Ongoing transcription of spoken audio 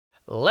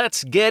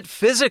let's get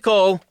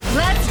physical.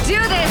 Let's do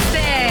this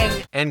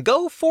thing! And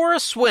go for a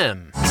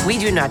swim. We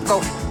do not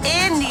go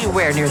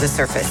anywhere near the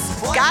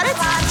surface. Got it?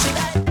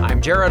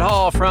 I'm Jared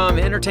Hall from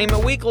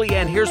Entertainment Weekly,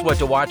 and here's what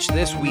to watch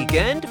this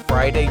weekend,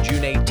 Friday,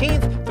 June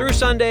 18th through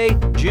Sunday,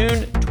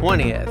 June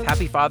 20th.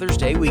 Happy Father's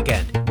Day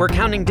weekend. We're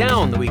counting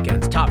down the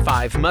weekend's top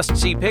 5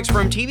 must-see picks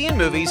from TV and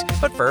movies,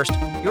 but first,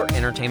 your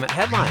entertainment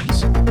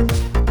headlines.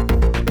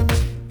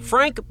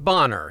 Frank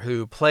Bonner,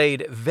 who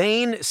played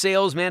vain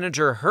sales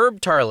manager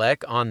Herb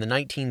Tarlek on the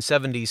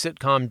 1970s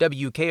sitcom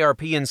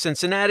WKRP in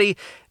Cincinnati,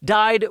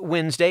 died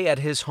Wednesday at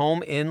his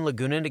home in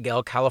Laguna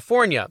Niguel,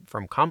 California,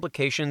 from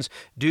complications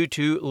due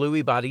to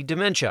Lewy body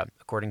dementia,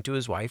 according to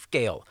his wife,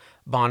 Gail.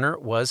 Bonner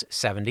was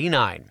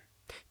 79.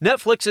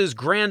 Netflix's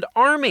Grand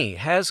Army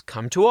has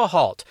come to a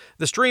halt.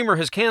 The streamer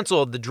has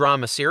canceled the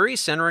drama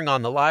series centering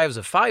on the lives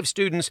of 5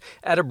 students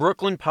at a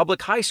Brooklyn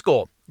public high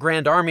school.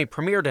 Grand Army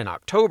premiered in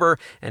October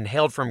and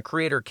hailed from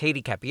creator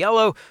Katie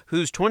Capiello,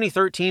 whose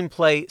 2013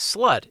 play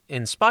Slut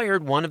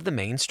inspired one of the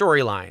main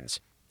storylines.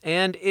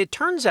 And it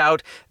turns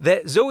out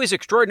that Zoe's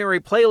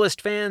Extraordinary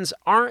Playlist fans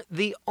aren't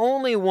the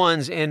only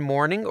ones in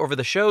mourning over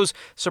the show's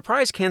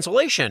surprise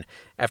cancellation.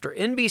 After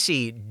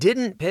NBC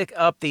didn't pick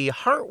up the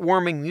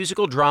heartwarming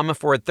musical drama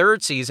for a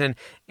 3rd season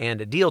and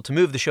a deal to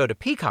move the show to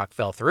Peacock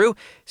fell through,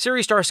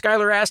 series star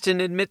Skylar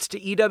Astin admits to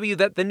EW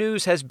that the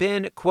news has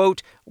been,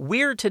 quote,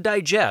 weird to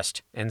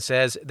digest, and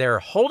says they're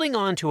holding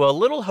on to a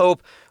little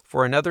hope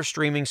for another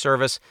streaming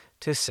service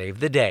to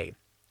save the day.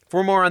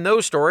 For more on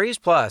those stories,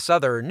 plus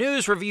other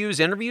news, reviews,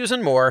 interviews,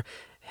 and more,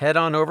 head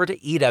on over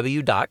to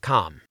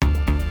EW.com.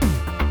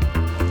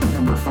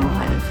 Number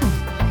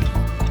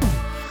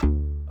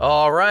 5.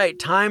 All right,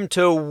 time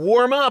to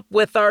warm up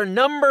with our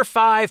number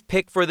 5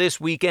 pick for this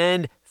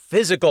weekend,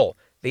 Physical.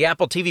 The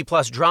Apple TV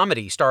Plus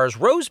dramedy stars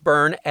Rose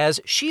Byrne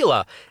as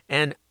Sheila,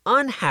 an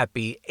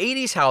unhappy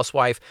 80s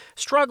housewife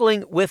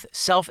struggling with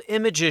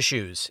self-image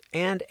issues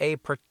and a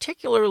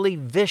particularly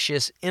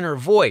vicious inner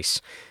voice.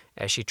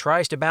 As she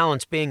tries to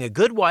balance being a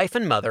good wife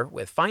and mother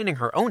with finding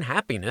her own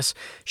happiness,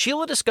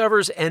 Sheila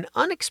discovers an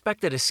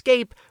unexpected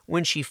escape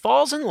when she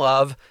falls in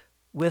love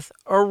with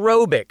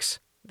aerobics.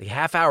 The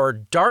half-hour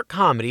dark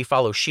comedy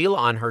follows Sheila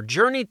on her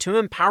journey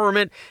to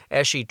empowerment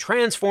as she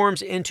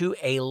transforms into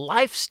a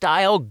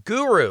lifestyle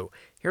guru.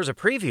 Here's a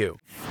preview.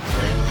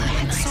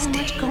 So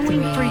much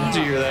going for you. Do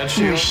you hear that,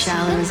 Sheila? You're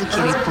shallow as a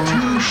kiddie pool.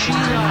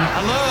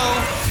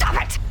 Hello?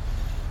 Stop it!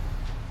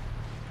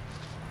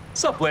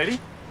 What's up, lady?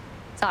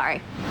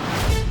 Sorry.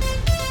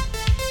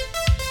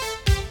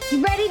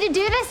 You ready to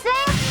do this thing?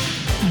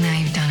 Now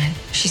you've done it.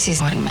 She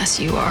sees what a mess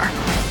you are.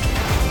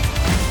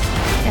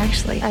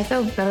 Actually, I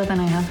feel better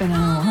than I have been in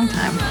a long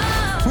time.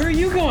 Where are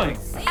you going?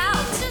 Out!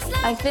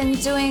 I've been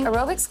doing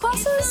aerobics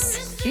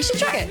classes. You should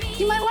try it.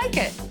 You might like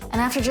it. And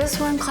after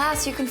just one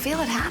class, you can feel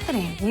it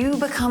happening. You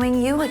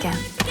becoming you again.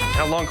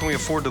 How long can we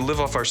afford to live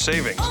off our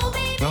savings?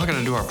 We all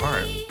gotta do our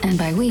part. And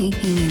by we,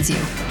 he means you.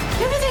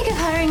 You ever think of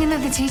hiring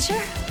another teacher?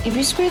 If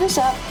you screw this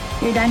up,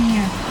 you're done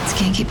here. It's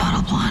Kinky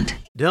Bottle Blonde.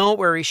 Don't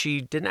worry,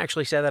 she didn't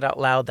actually say that out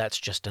loud. That's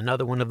just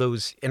another one of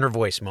those inner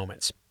voice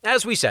moments.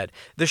 As we said,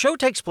 the show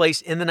takes place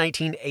in the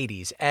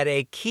 1980s at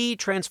a key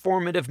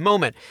transformative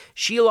moment.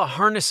 Sheila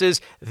harnesses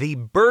the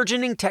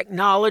burgeoning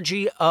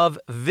technology of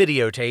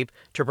videotape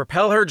to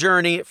propel her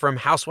journey from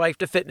housewife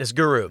to fitness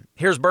guru.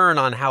 Here's Byrne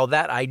on how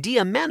that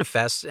idea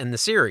manifests in the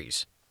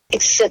series.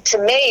 It's, to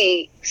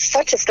me,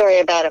 such a story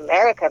about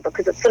America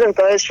because it sort of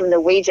goes from the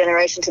we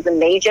generation to the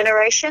me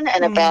generation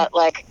and about,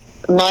 like,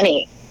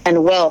 money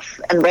and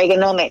wealth and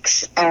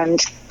Reaganomics and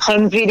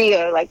home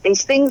video, like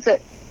these things that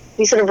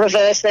we sort of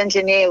reverse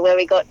engineer where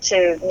we got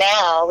to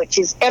now, which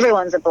is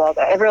everyone's a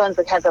blogger, everyone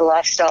has a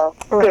lifestyle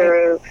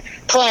guru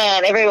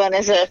plan, everyone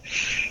is a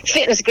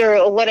fitness guru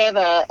or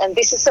whatever, and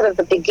this is sort of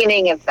the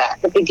beginning of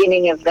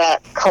that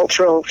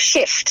cultural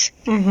shift.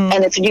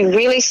 And it's, you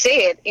really see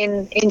it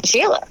in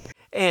Sheila.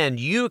 And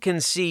you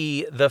can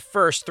see the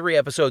first 3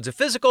 episodes of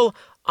Physical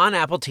on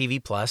Apple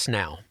TV Plus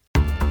now.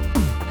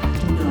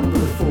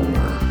 Number 4.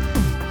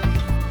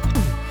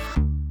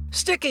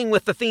 Sticking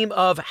with the theme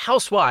of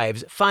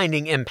housewives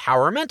finding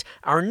empowerment,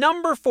 our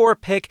number 4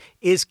 pick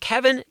is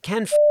Kevin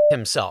Can F***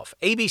 Himself,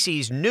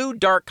 ABC's new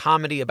dark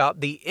comedy about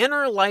the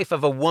inner life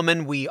of a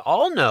woman we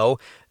all know,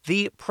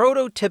 the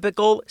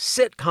prototypical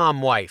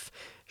sitcom wife.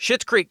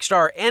 Schitt's Creek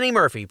star Annie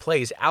Murphy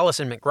plays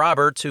Allison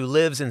McRoberts, who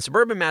lives in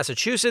suburban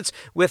Massachusetts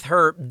with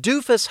her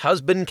doofus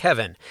husband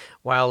Kevin.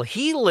 While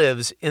he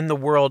lives in the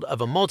world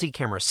of a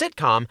multi-camera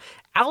sitcom,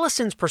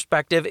 Allison's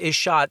perspective is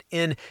shot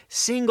in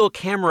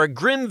single-camera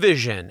grim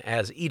vision,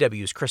 as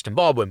EW's Kristen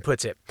Baldwin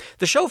puts it.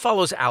 The show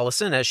follows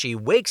Allison as she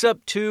wakes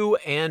up to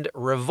and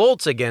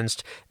revolts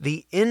against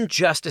the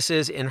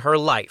injustices in her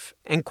life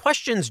and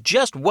questions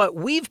just what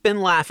we've been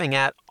laughing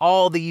at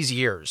all these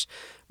years.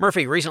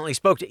 Murphy recently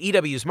spoke to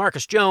EW's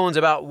Marcus Jones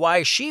about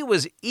why she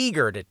was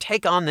eager to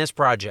take on this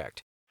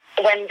project.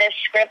 When this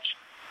script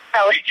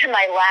fell into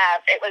my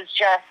lap, it was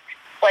just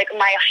like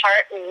my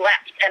heart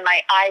leapt and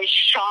my eyes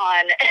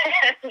shone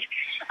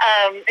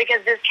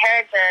because this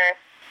character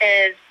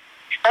is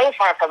so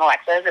far from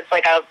Alexis. It's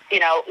like a,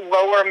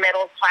 lower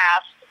middle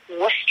class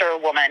Worcester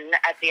woman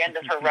at the end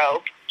of her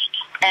rope.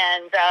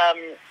 And,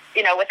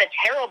 with a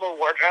terrible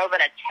wardrobe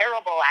and a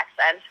terrible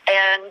accent.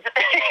 And,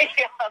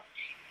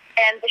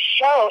 and the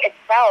show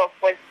itself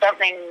was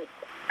something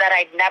that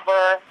I'd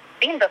never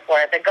seen before.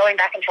 The going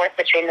back and forth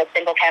between the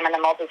single cam and the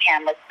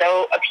multicam was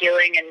so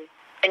appealing and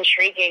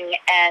intriguing.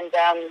 And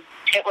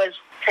it was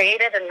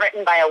created and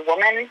written by a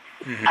woman.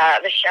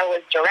 The show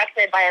was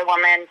directed by a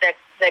woman.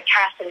 The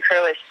cast and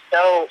crew is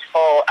so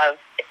full of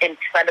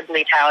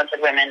incredibly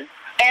talented women.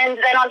 And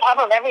then on top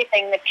of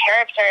everything, the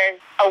character is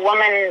a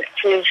woman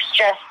who's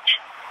just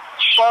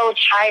so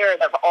tired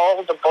of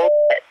all the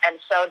bullshit and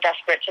so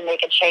desperate to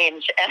make a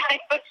change. And I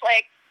was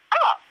like,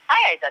 oh,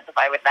 I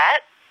identify with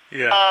that.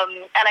 Yeah.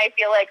 And I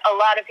feel like a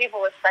lot of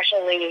people,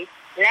 especially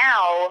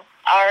now,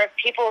 are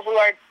people who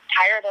are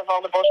tired of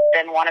all the bullshit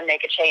and want to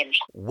make a change.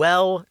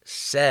 Well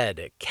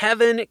said.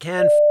 Kevin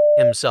Can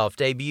Himself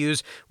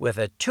debuts with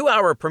a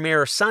 2-hour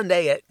premiere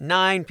Sunday at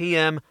 9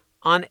 p.m.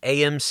 on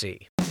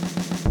AMC.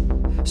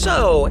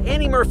 So,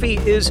 Annie Murphy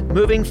is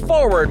moving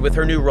forward with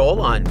her new role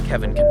on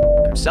Kevin Can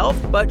Himself,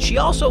 but she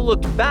also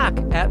looked back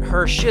at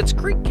her Schitt's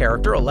Creek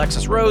character,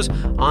 Alexis Rose,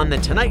 on The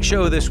Tonight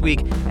Show this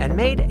week and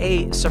made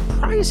a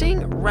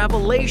surprising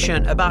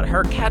revelation about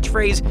her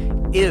catchphrase,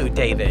 "Ew,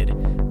 David."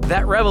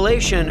 That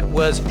revelation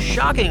was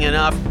shocking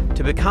enough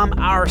to become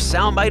our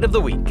soundbite of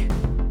the week.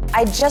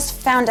 I just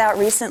found out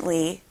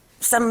recently,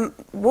 some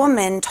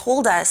woman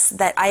told us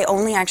that I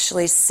only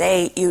actually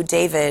say "Ew,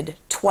 David"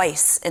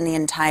 twice in the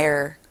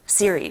entire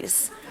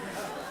series.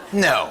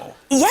 No.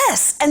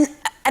 Yes,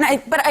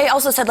 but I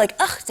also said like,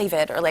 "Ugh,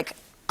 David," or like,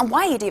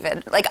 "Why,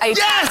 David?" Like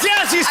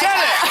Yes, you said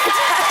it!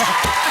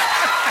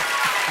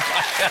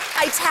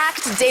 I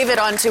tacked David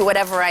onto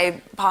whatever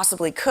I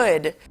possibly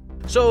could.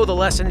 So the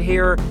lesson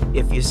here,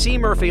 if you see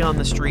Murphy on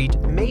the street,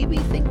 maybe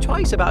think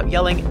twice about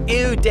yelling,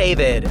 "Ew,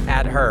 David,"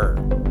 at her.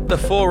 The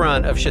full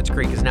run of Schitt's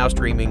Creek is now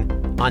streaming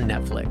on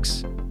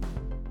Netflix.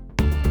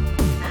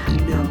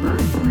 Number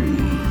 3.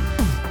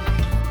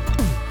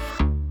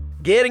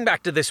 Getting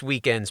back to this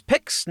weekend's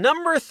picks,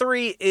 number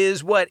 3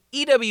 is what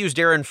EW's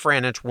Darren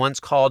Franich once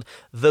called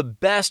the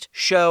best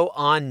show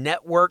on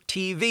network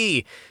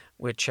TV,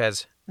 which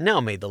has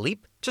now made the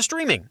leap to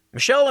streaming.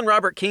 Michelle and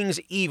Robert King's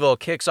Evil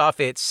kicks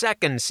off its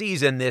second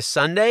season this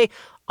Sunday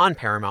on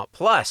Paramount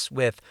Plus,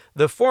 with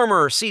the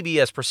former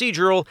CBS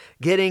procedural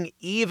getting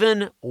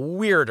even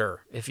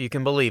weirder, if you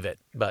can believe it.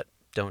 But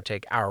don't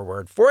take our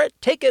word for it.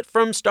 Take it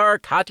from star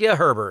Katja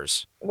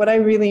Herbers. What I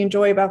really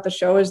enjoy about the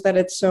show is that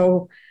it's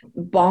so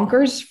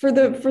bonkers, for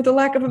the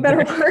lack of a better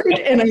word.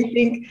 And I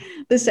think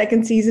the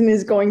second season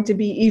is going to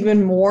be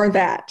even more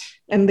that.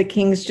 And the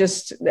Kings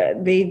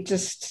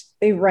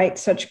they write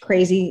such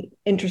crazy,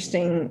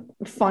 interesting,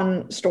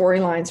 fun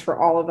storylines for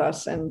all of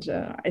us. And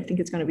I think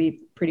it's going to be a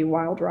pretty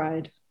wild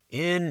ride.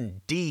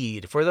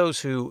 Indeed. For those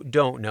who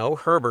don't know,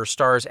 Herber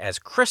stars as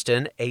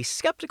Kristen, a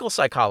skeptical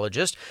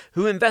psychologist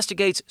who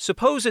investigates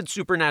supposed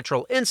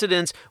supernatural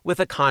incidents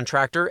with a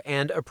contractor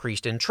and a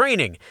priest in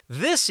training.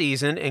 This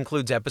season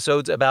includes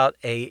episodes about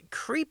a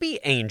creepy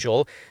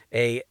angel,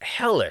 a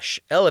hellish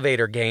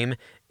elevator game,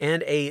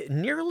 and a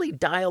nearly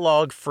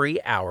dialogue-free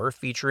hour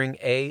featuring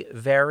a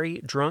very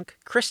drunk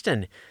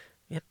Kristen.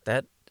 Yep,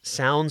 that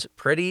sounds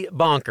pretty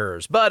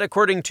bonkers. But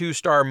according to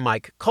star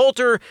Mike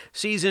Coulter,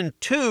 season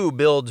 2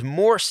 builds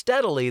more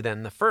steadily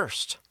than the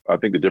first. I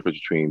think the difference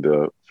between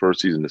the first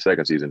season and the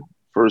second season,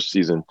 first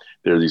season,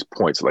 there are these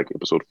points like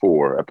episode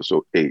 4,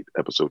 episode 8,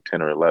 episode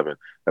 10 or 11,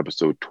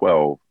 episode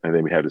 12, and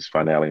then we have this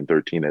finale in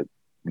 13 that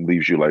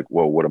leaves you like,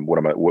 well,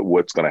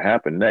 what's going to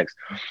happen next?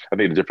 I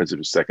think the difference in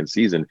the second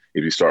season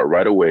is we start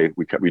right away.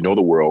 We know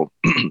the world.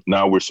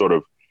 Now we're sort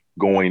of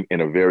going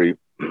in a very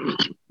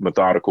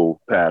methodical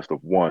path of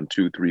 1,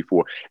 2, 3,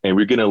 4, and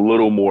we're getting a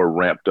little more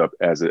ramped up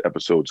as the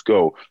episodes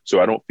go.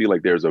 So I don't feel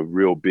like there's a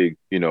real big,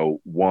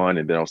 1,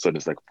 and then all of a sudden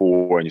it's like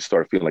 4, and you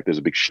start feeling like there's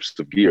a big shift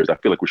of gears. I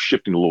feel like we're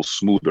shifting a little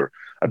smoother.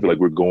 I feel like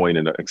we're going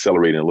and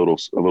accelerating a little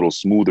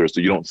smoother,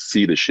 so you don't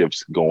see the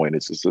shifts going.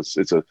 It's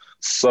a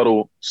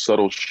subtle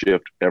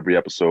shift every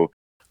episode.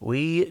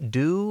 We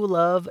do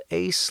love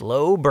a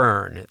slow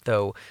burn,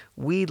 though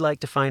we'd like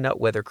to find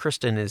out whether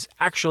Kristen is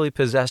actually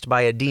possessed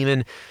by a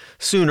demon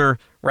sooner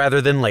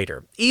rather than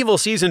later. Evil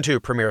Season 2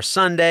 premieres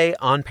Sunday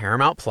on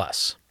Paramount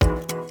Plus.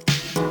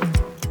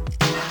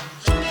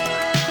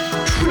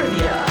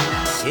 Trivia.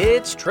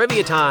 It's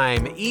trivia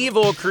time.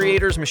 Evil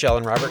creators Michelle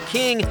and Robert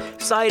King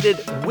cited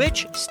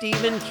which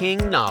Stephen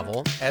King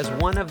novel as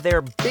one of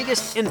their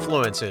biggest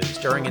influences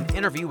during an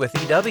interview with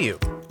EW?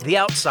 The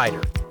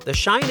Outsider, The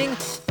Shining,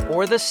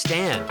 or The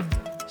Stand?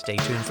 Stay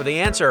tuned for the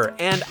answer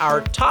and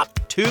our top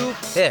 2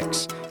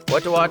 picks.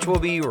 What to Watch will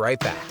be right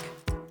back.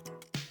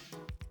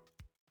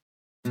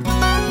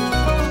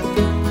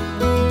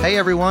 Hey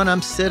everyone.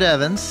 I'm Sid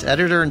Evans,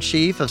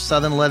 editor-in-chief of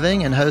Southern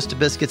Living and host of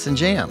Biscuits and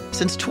Jam.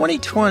 Since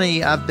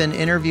 2020, I've been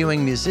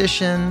interviewing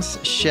musicians,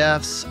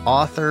 chefs,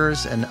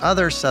 authors, and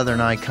other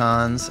Southern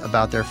icons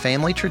about their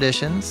family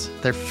traditions,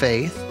 their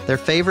faith, their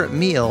favorite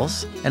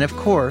meals, and of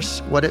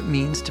course, what it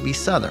means to be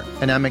Southern.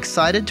 And I'm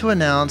excited to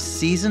announce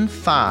Season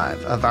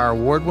 5 of our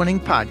award-winning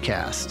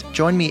podcast.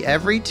 Join me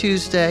every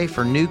Tuesday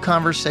for new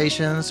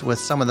conversations with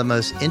some of the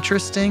most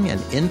interesting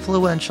and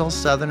influential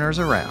Southerners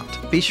around.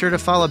 Be sure to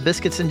follow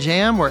Biscuits and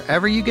Jam wherever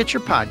you get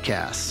your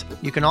podcasts.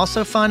 You can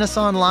also find us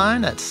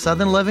online at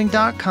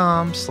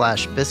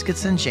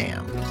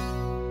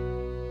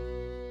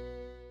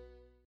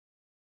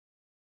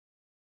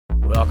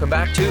southernliving.com/biscuitsandjam. Welcome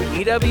back to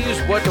EW's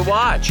What to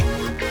Watch.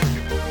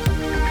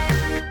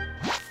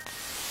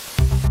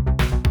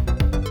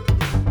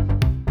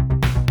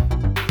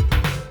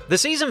 The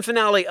season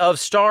finale of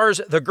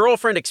Starz The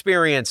Girlfriend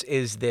Experience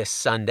is this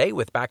Sunday,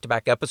 with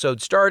back-to-back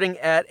episodes starting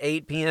at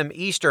 8 p.m.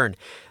 Eastern.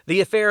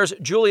 The Affair's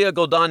Julia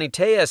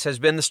Goldani-Tejas has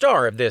been the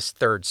star of this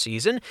third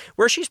season,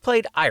 where she's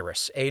played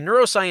Iris, a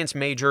neuroscience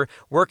major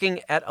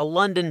working at a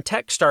London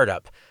tech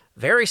startup.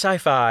 Very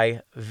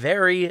sci-fi,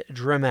 very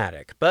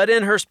dramatic. But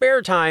in her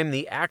spare time,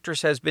 the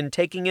actress has been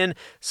taking in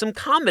some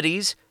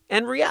comedies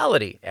and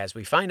reality, as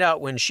we find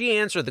out when she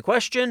answered the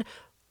question,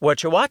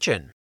 "What you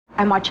watching?"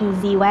 I'm watching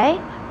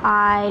Z-Way.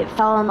 I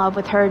fell in love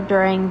with her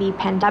during the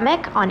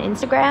pandemic on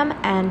Instagram,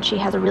 and she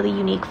has a really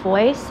unique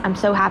voice. I'm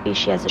so happy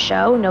she has a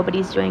show.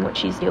 Nobody's doing what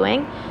she's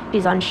doing.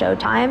 She's on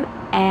Showtime.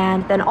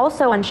 And then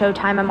also on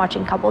Showtime, I'm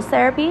watching Couples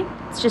Therapy.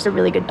 It's just a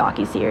really good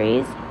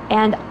docuseries.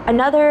 And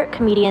another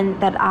comedian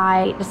that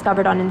I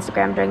discovered on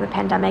Instagram during the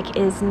pandemic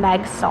is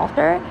Meg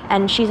Stalter,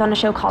 and she's on a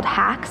show called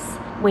Hacks,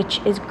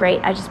 which is great.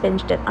 I just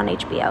binged it on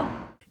HBO.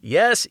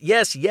 Yes,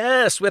 yes,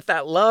 yes, with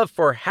that love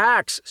for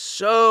Hacks.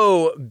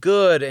 So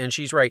good. And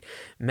she's right.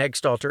 Meg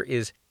Stalter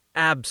is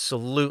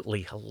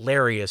absolutely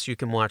hilarious. You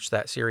can watch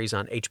that series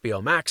on HBO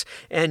Max,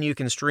 and you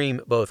can stream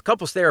both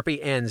Couples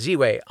Therapy and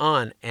Z-Way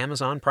on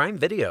Amazon Prime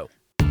Video.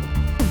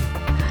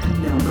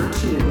 Number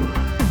 2.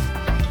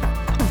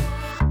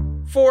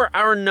 For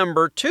our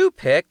number 2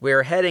 pick,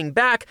 we're heading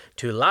back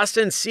to Las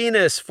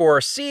Encinas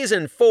for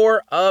Season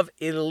 4 of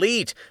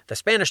Elite. The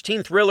Spanish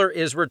teen thriller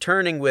is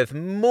returning with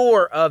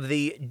more of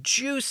the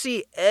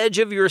juicy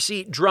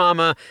edge-of-your-seat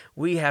drama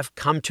we have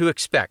come to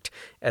expect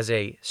as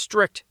a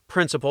strict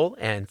principal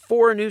and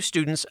 4 new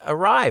students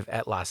arrive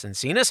at Las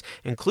Encinas,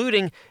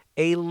 including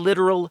a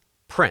literal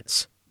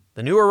prince.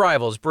 The new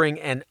arrivals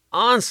bring an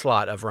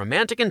onslaught of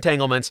romantic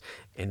entanglements,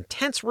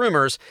 intense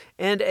rumors,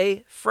 and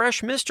a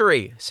fresh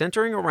mystery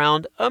centering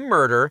around a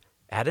murder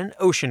at an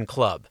ocean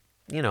club.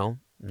 You know,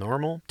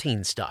 normal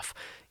teen stuff.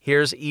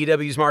 Here's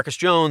EW's Marcus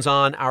Jones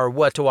on our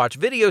What to Watch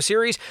video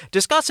series,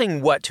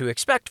 discussing what to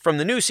expect from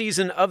the new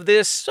season of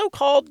this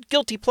so-called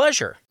guilty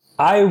pleasure.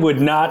 I would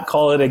not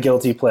call it a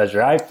guilty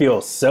pleasure. I feel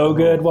so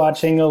good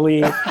watching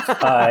Elite.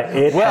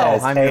 It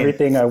has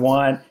everything I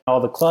want. All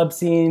the club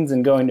scenes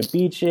and going to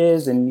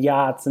beaches and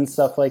yachts and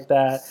stuff like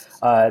that.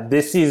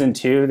 This season,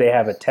 too, they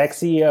have a tech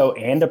CEO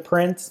and a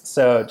prince.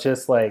 So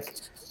just like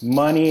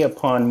money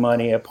upon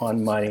money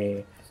upon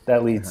money.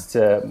 That leads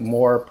to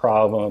more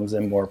problems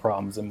and more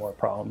problems and more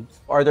problems.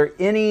 Are there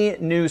any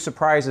new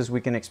surprises we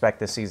can expect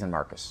this season,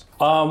 Marcus?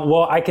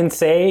 Well, I can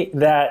say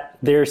that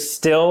there's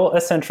still a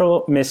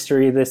central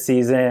mystery this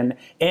season.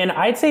 And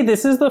I'd say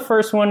this is the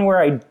first one where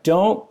I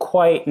don't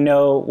quite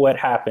know what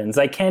happens.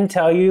 I can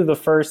tell you the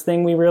first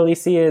thing we really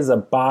see is a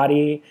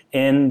body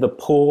in the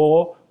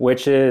pool,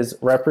 which is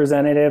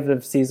representative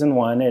of season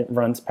 1. It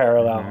runs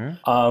parallel.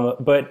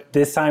 But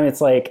this time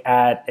it's like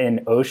at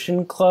an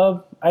ocean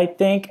club, I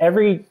think.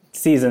 Every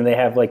season they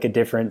have like a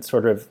different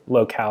sort of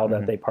locale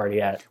that they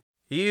party at.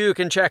 You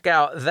can check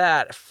out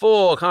that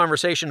full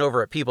conversation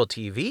over at People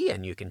TV,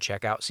 and you can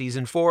check out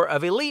Season 4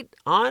 of Elite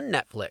on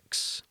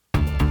Netflix.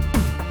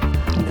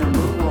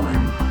 Number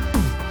 1.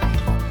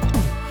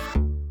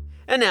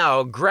 And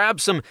now, grab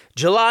some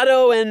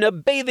gelato and a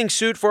bathing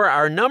suit for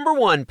our number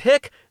 1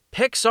 pick,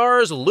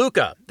 Pixar's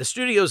Luca. The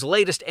studio's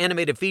latest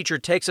animated feature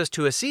takes us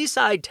to a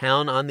seaside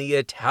town on the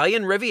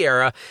Italian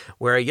Riviera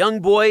where a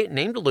young boy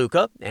named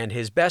Luca and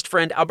his best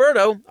friend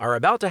Alberto are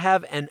about to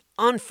have an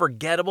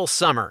unforgettable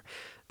summer.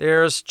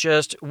 There's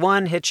just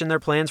one hitch in their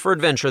plans for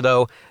adventure,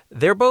 though.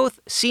 They're both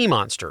sea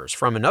monsters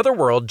from another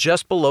world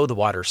just below the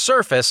water's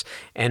surface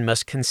and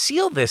must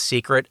conceal this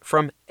secret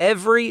from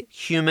every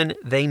human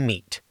they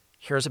meet.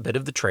 Here's a bit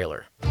of the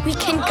trailer. We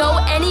can go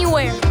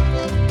anywhere,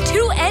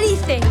 do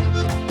anything.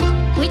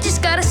 We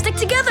just gotta stick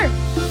together.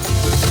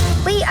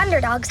 We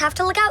underdogs have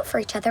to look out for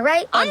each other,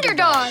 right?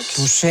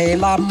 Underdogs!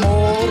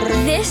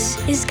 This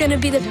is gonna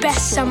be the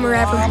best summer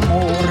ever.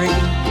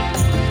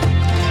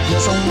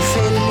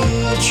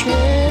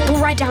 We'll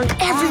ride down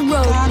every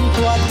road.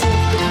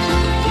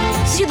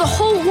 See the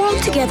whole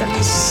world together.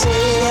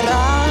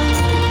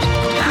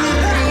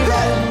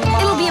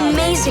 It'll be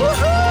amazing.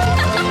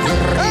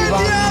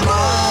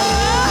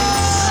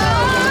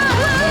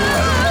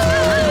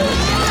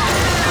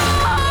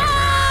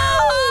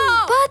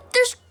 But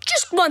there's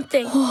just one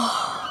thing.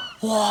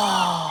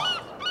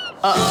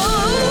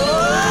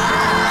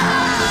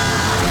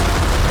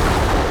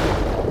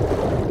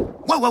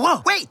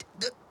 Whoa, wait!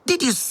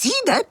 Did you see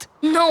that?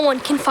 No one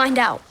can find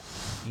out.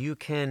 You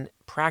can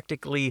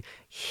practically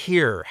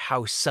hear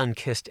how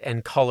sun-kissed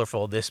and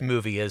colorful this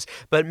movie is.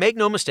 But make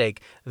no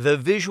mistake, the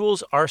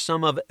visuals are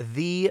some of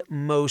the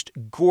most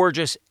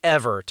gorgeous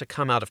ever to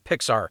come out of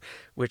Pixar,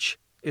 which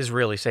is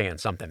really saying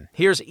something.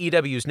 Here's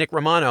EW's Nick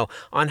Romano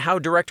on how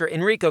director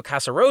Enrico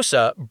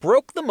Casarosa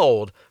broke the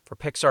mold for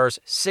Pixar's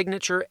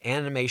signature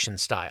animation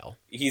style.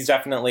 He's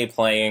definitely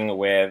playing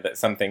with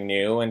something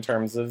new in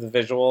terms of the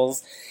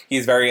visuals.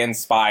 He's very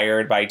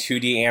inspired by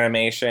 2D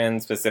animation,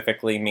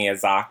 specifically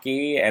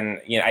Miyazaki. And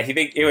I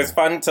think it was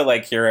fun to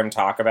hear him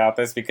talk about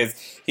this because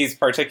he's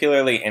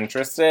particularly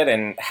interested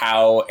in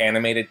how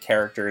animated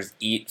characters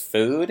eat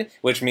food,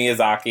 which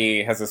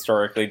Miyazaki has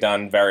historically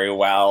done very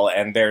well.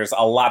 And there's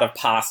a lot of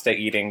pasta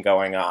eating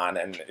going on,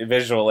 and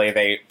visually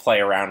they play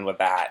around with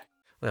that.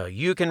 Well,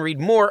 you can read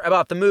more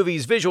about the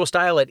movie's visual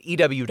style at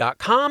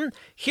EW.com,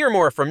 hear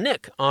more from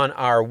Nick on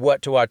our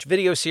What to Watch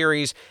video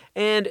series,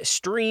 and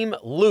stream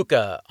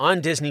Luca on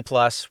Disney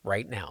Plus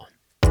right now.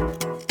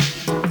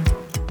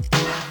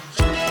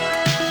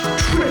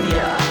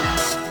 Trivia.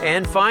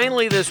 And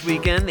finally this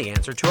weekend, the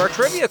answer to our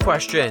trivia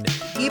question.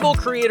 Evil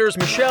creators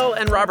Michelle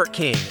and Robert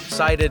King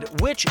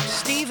cited which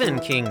Stephen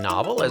King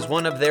novel as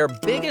one of their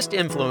biggest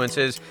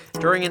influences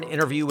during an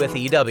interview with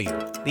EW?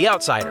 The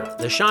Outsider,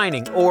 The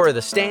Shining, or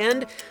The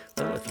Stand?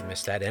 Well, if you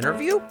missed that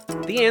interview,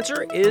 the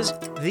answer is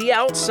The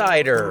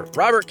Outsider.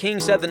 Robert King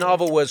said the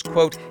novel was,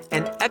 quote,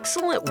 an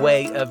excellent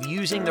way of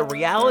using the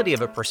reality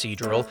of a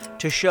procedural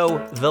to show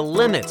the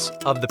limits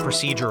of the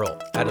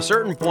procedural. At a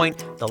certain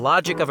point, the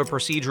logic of a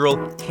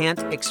procedural can't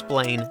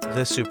explain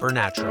the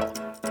supernatural.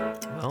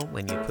 Well,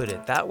 when you put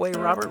it that way,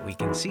 Robert, we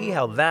can see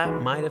how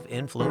that might have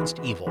influenced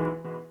Evil.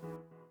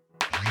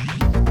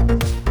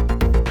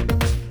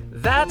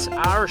 That's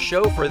our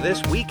show for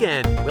this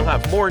weekend. We'll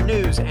have more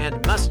news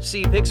and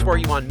must-see picks for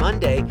you on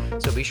Monday,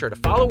 so be sure to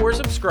follow or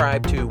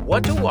subscribe to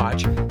What to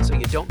Watch so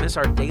you don't miss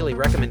our daily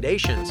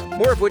recommendations,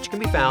 more of which can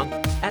be found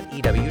at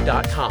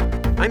EW.com.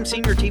 I'm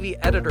Senior TV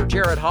Editor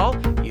Jared Hall.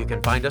 You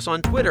can find us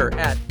on Twitter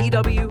at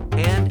EW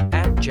and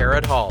at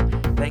Jared Hall.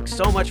 Thanks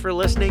so much for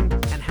listening,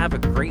 and have a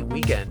great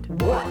weekend.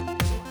 What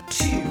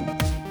to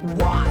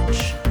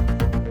Watch.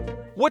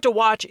 What to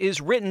Watch is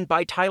written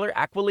by Tyler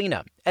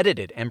Aquilina,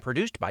 edited and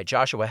produced by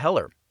Joshua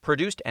Heller,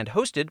 produced and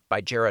hosted by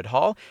Jared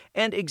Hall,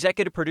 and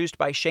executive produced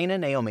by Shayna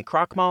Naomi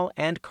Krochmal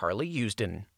and Carly Usden.